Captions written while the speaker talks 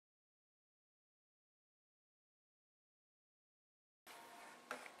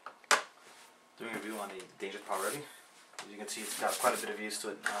doing a review on the Dangerous Power Revi. As you can see, it's got quite a bit of use to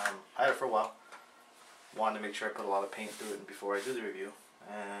it. I had it for a while. Wanted to make sure I put a lot of paint through it before I do the review,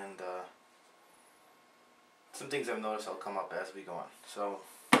 and some things I've noticed will come up as we go on. So,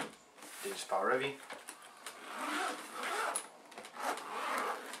 Dangerous Power Revi.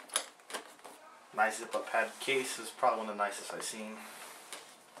 Nice zip-up pad case. Is probably one of the nicest I've seen.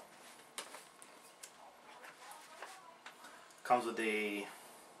 Comes with a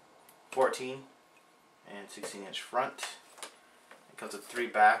 14 and 16-inch front. It comes with 3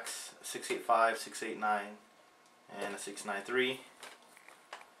 backs: a 685, 689, and a 693.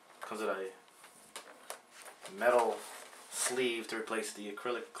 Comes with a metal sleeve to replace the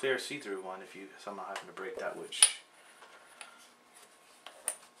acrylic clear see-through one if you somehow happen to break that, which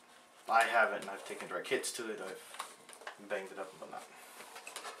I haven't, and I've taken direct hits to it. I've banged it up and whatnot.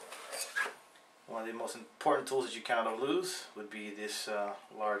 One of the most important tools that you cannot lose would be this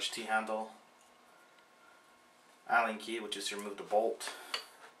large T-handle Allen key, which is to remove the bolt.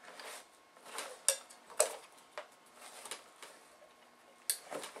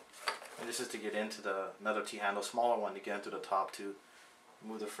 And this is to get into another T-handle, smaller one, to get into the top to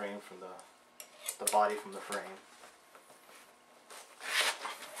remove the frame from the body from the frame.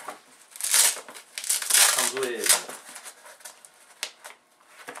 Comes with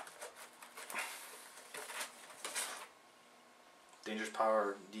Dangerous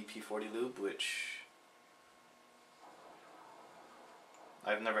Power DP40 lube, which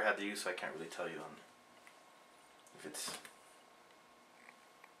I've never had to use, so I can't really tell you on if it's,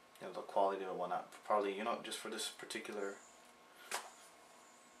 you know, the quality or whatnot. Probably, you know, just for this particular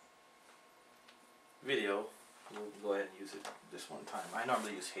video, we'll go ahead and use it this one time. I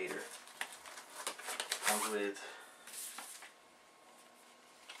normally use Hater. Comes with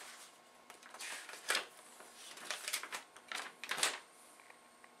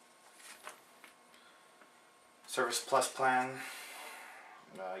Service Plus plan.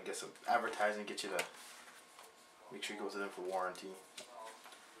 I guess advertising gets you to make sure it goes in for warranty.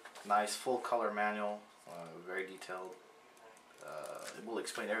 Nice full color manual, very detailed. It will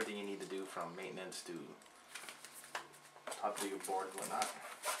explain everything you need to do from maintenance to how to do your board and whatnot.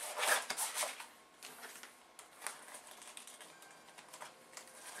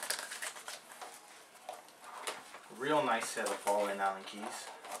 Real nice set of all-in Allen keys.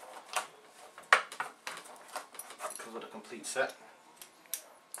 Comes with a complete set.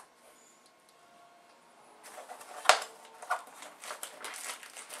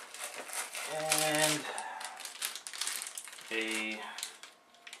 And a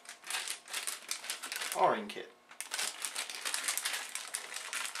O-ring kit.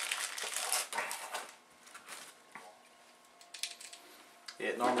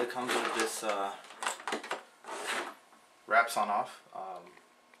 It normally comes with this wraps on off.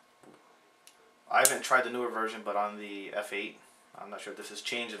 I haven't tried the newer version, but on the F8, I'm not sure if this has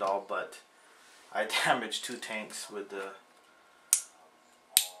changed at all, but I damaged 2 tanks with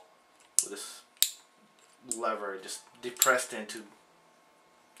this lever. It just depressed into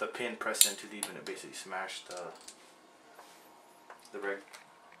the pin, pressed in too deep, and it basically smashed the red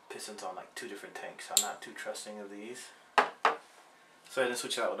pistons on like 2 different tanks. I'm not too trusting of these, so I didn't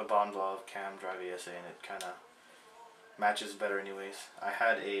switch it out with a bottom valve cam drive ASA, and it kind of matches better anyways. I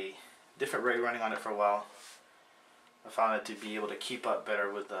had a different rig running on it for a while. I found it to be able to keep up better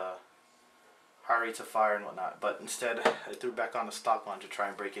with the high rates of fire and whatnot, but instead I threw back on the stock one to try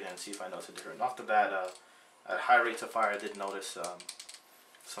and break it in and see if I noticed a difference. Off the bat, at high rates of fire I did notice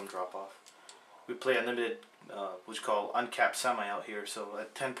some drop off. We play unlimited, which you call uncapped semi out here, so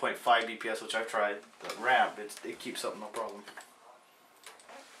at 10.5 BPS, which I've tried, the ramp, it keeps up no problem.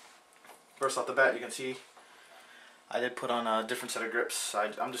 First off the bat, you can see I did put on a different set of grips.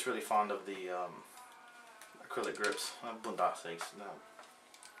 I'm just really fond of the acrylic grips. Boondock sakes. No,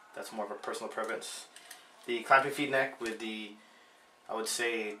 that's more of a personal preference. The clamping feed neck with the, I would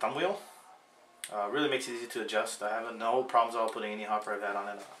say, thumb wheel, really makes it easy to adjust. I have no problems at all putting any hopper I've had on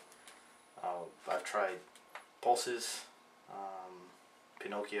it. I've tried pulses,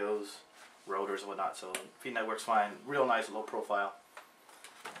 Pinocchios, rotors and whatnot, so feed neck works fine. Real nice, low profile.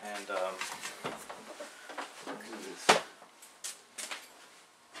 And do this.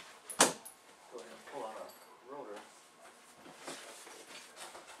 Go ahead and pull out a rotor.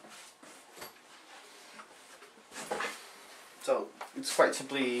 So it's quite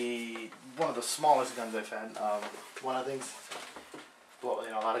simply one of the smallest guns I've had. One of the things, well, you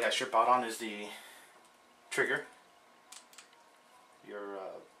know, a lot of guys trip out on is the trigger.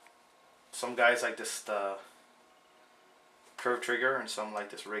 Some guys like this curved trigger, and some like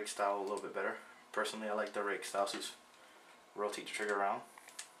this rake style a little bit better. Personally, I like the rake style, so just rotate the trigger around.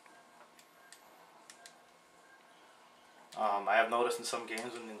 I have noticed in some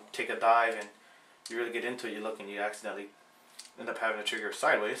games when you take a dive and you really get into it, you look and you accidentally end up having the trigger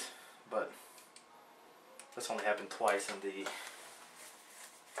sideways, but that's only happened twice in the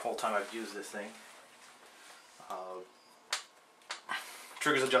whole time I've used this thing.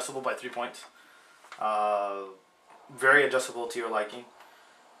 Trigger's adjustable by 3 points. Very adjustable to your liking.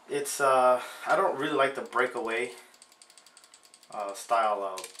 It's I don't really like the breakaway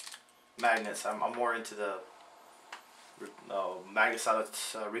style magnets. I'm more into the magnet style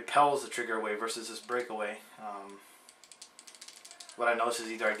that repels the trigger away versus this breakaway. What I notice is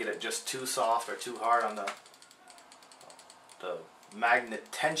either I get it just too soft or too hard on the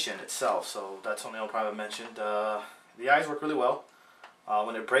magnet tension itself, so that's only problem I mentioned. The eyes work really well.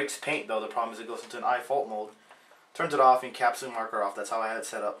 When it breaks paint though, the problem is it goes into an eye fault mode, turns it off and caps the marker off. That's how I had it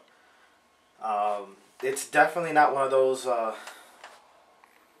set up. It's definitely not one of those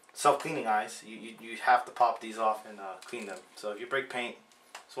self-cleaning eyes. You have to pop these off and clean them. So if you break paint,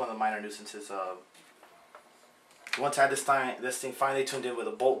 it's one of the minor nuisances. Once I had this thing finally tuned in with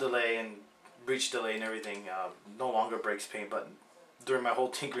a bolt delay and breach delay and everything, no longer breaks paint, but during my whole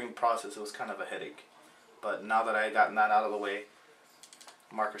tinkering process it was kind of a headache. But now that I had gotten that out of the way,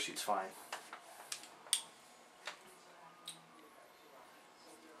 marker sheet's fine.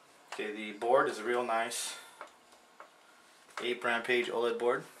 Okay, the board is a real nice 8 Rampage OLED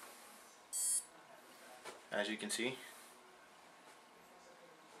board, as you can see.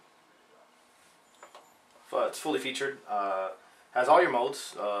 But it's fully featured. Has all your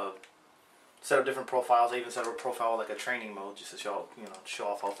modes. Set up different profiles. I even set up a profile like a training mode just to show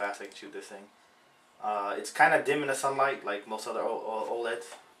off how fast I can shoot this thing. It's kind of dim in the sunlight like most other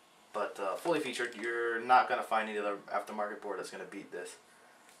OLEDs, but fully featured. You're not gonna find any other aftermarket board that's gonna beat this.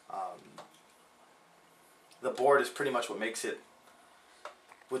 The board is pretty much what makes it,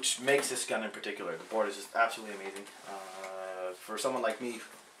 which makes this gun in particular. The board is just absolutely amazing. For someone like me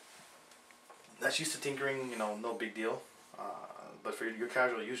that's used to tinkering, no big deal. But for your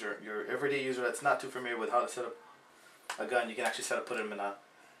casual user, your everyday user that's not too familiar with how to set up a gun, you can actually put them in a, I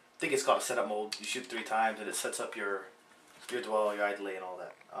think it's called a setup mode. You shoot 3 times and it sets up your dwell, your eye delay, and all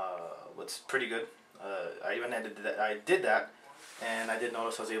that. What's pretty good. I did that, and I did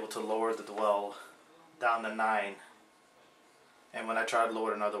notice I was able to lower the dwell down to 9. And when I tried to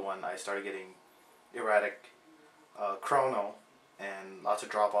lower another one, I started getting erratic chrono and lots of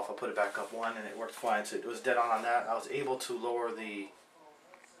drop off. I put it back up 1 and it worked fine. So it was dead on that. I was able to lower the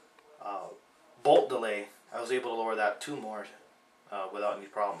bolt delay. I was able to lower that 2 more without any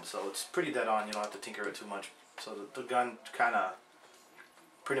problems. So it's pretty dead on. You don't have to tinker it too much. So the gun kind of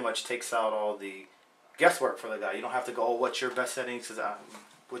pretty much takes out all the guesswork for the guy. You don't have to go, oh, what's your best settings? Because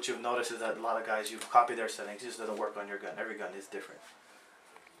what you've noticed is that a lot of guys, you copy their settings. It just doesn't work on your gun. Every gun is different.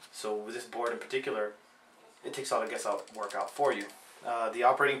 So with this board in particular, it takes all the guesswork out for you. The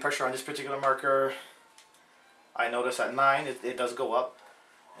operating pressure on this particular marker, I notice at 9 it does go up,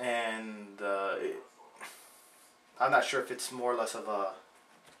 and I'm not sure if it's more or less of a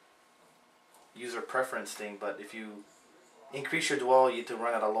user preference thing, but if you increase your dwell, you need to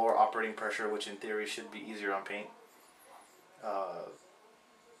run at a lower operating pressure, which in theory should be easier on paint.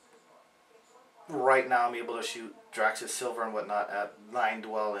 Right now I'm able to shoot Drax's Silver and whatnot at 9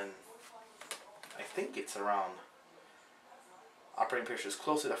 dwell, and I think it's around, operating pressure is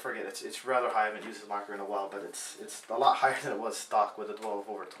close to, I forget, it's rather high. I haven't used this marker in a while, but it's a lot higher than it was stock with a dwell of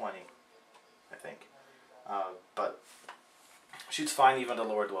over 20, I think. But shoots fine even the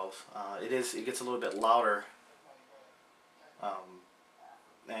lower dwells. It gets a little bit louder,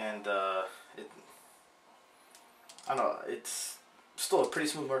 and I don't know, it's still a pretty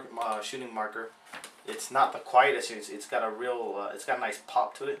smooth shooting marker. It's not the quietest. It's got a real, it's got a nice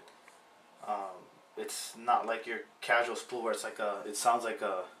pop to it. It's not like your casual spool where it's like it sounds like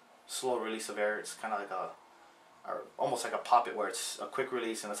a slow release of air. It's kind of like or almost like a pop-it where it's a quick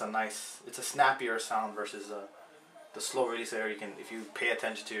release and it's a snappier sound versus the slow release of air. If you pay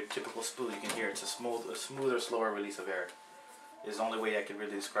attention to your typical spool, you can hear it's a smoother, slower release of air. Is the only way I could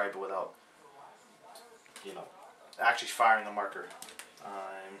really describe it without, actually firing the marker.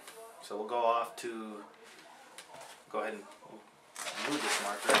 So we'll go ahead and move this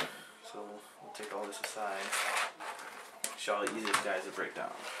marker. So we'll take all this aside. Show how easy this guy is to break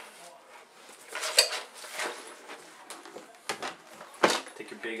down.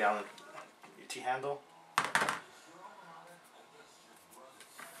 Take your big Allen, your T-handle.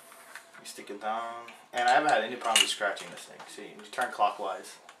 You stick it down. And I haven't had any problem with scratching this thing. See, you turn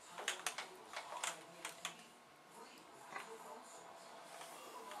clockwise.